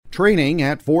Training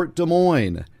at Fort Des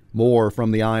Moines. More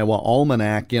from the Iowa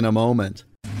Almanac in a moment.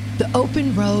 The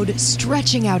open road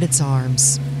stretching out its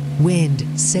arms. Wind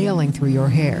sailing through your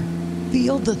hair.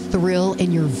 Feel the thrill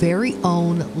in your very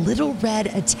own little red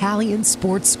Italian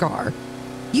sports car.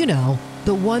 You know,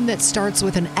 the one that starts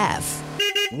with an F.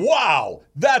 Wow,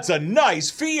 that's a nice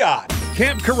Fiat.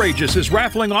 Camp Courageous is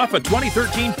raffling off a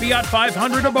 2013 Fiat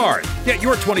 500 Abarth. Get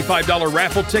your $25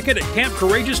 raffle ticket at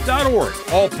campcourageous.org.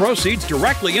 All proceeds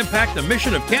directly impact the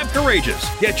mission of Camp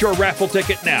Courageous. Get your raffle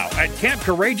ticket now at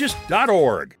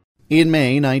campcourageous.org. In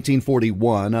May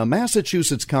 1941, a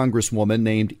Massachusetts congresswoman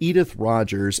named Edith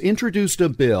Rogers introduced a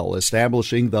bill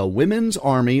establishing the Women's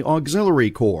Army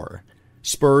Auxiliary Corps.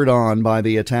 Spurred on by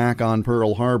the attack on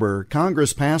Pearl Harbor,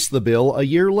 Congress passed the bill a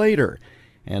year later,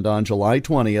 and on July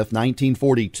 20th,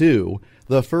 1942,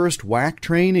 the first WAC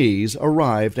trainees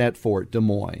arrived at Fort Des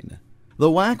Moines. The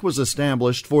WAC was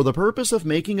established for the purpose of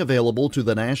making available to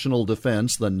the national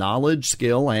defense the knowledge,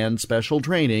 skill, and special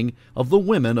training of the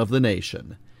women of the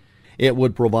nation. It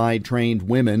would provide trained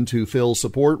women to fill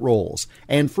support roles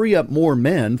and free up more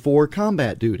men for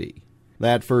combat duty.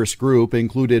 That first group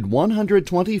included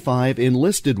 125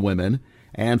 enlisted women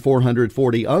and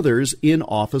 440 others in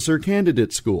officer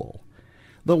candidate school.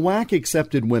 The WAC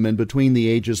accepted women between the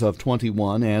ages of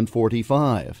 21 and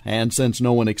 45, and since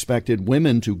no one expected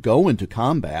women to go into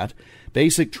combat,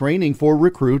 basic training for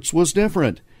recruits was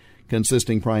different,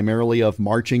 consisting primarily of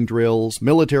marching drills,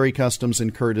 military customs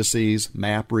and courtesies,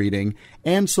 map reading,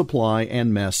 and supply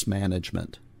and mess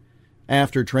management.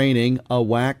 After training, a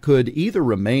WAC could either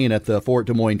remain at the Fort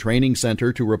Des Moines Training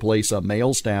Center to replace a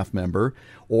male staff member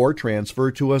or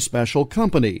transfer to a special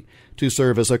company to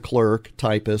serve as a clerk,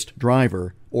 typist,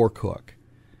 driver, or cook.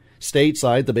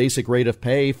 Stateside, the basic rate of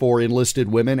pay for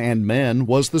enlisted women and men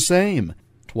was the same,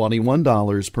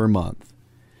 $21 per month.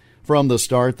 From the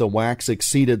start, the WACs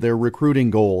exceeded their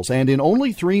recruiting goals, and in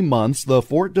only 3 months, the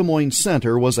Fort Des Moines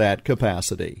Center was at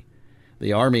capacity.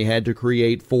 The Army had to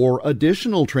create 4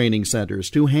 additional training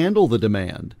centers to handle the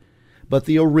demand. But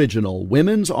the original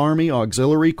Women's Army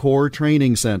Auxiliary Corps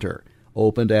Training Center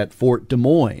opened at Fort Des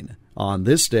Moines on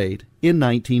this date in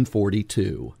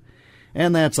 1942.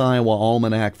 And that's Iowa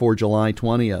Almanac for July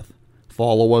 20th.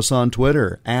 Follow us on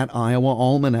Twitter at Iowa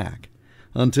Almanac.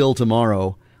 Until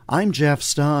tomorrow, I'm Jeff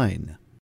Stein.